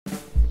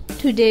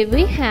Today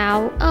we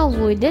have a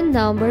wooden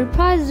number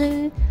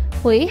puzzle.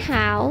 We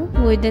have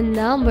wooden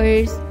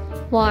numbers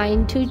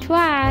 1 to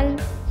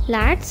 12.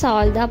 Let's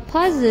solve the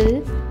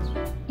puzzle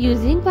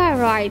using the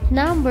right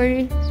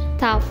number.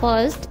 The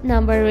first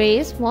number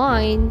is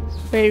 1.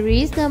 Where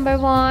is number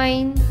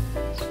 1?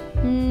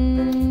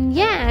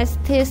 Yes,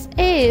 this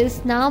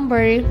is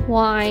number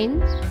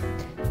 1.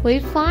 We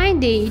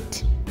find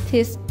it.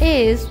 This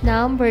is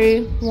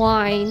number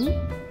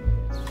 1.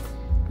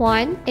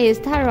 1 is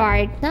the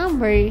right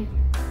number.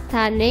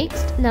 The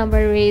next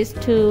number is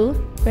 2.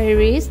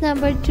 Where is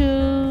number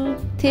 2?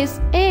 This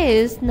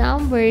is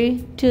number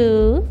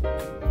 2.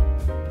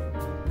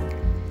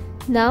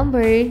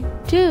 Number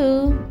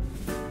 2.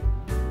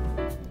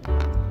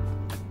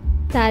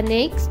 The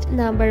next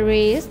number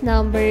is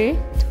number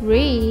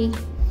 3.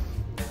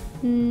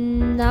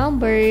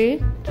 Number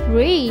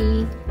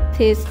 3.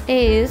 This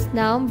is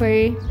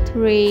number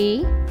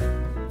 3.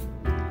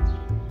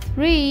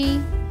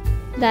 3.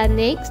 The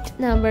next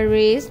number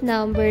is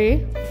number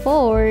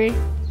 4.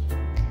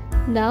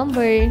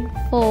 Number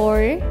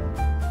 4.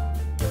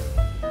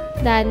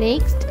 The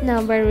next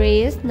number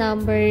is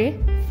number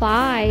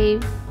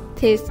 5.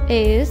 This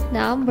is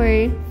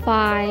number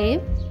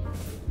 5.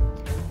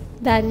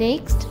 The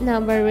next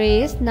number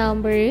is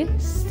number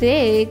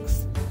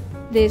 6.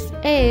 This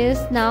is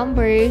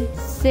number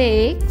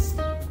 6.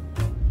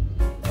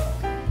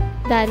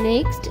 The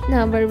next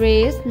number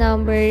is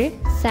number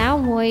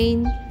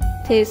 7.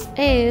 This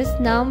is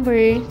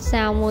number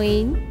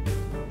 7.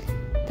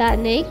 The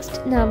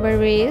next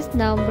number is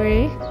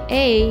number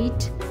 8.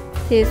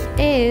 This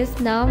is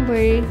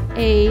number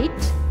 8.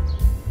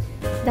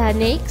 The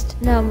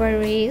next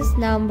number is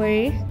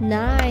number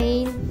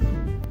 9.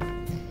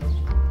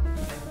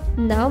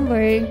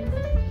 Number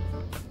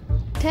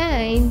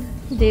 10.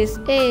 This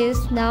is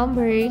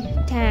number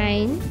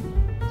 10.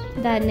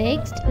 The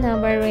next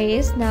number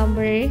is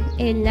number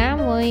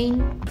 11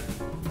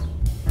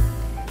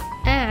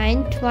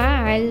 and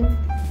 12.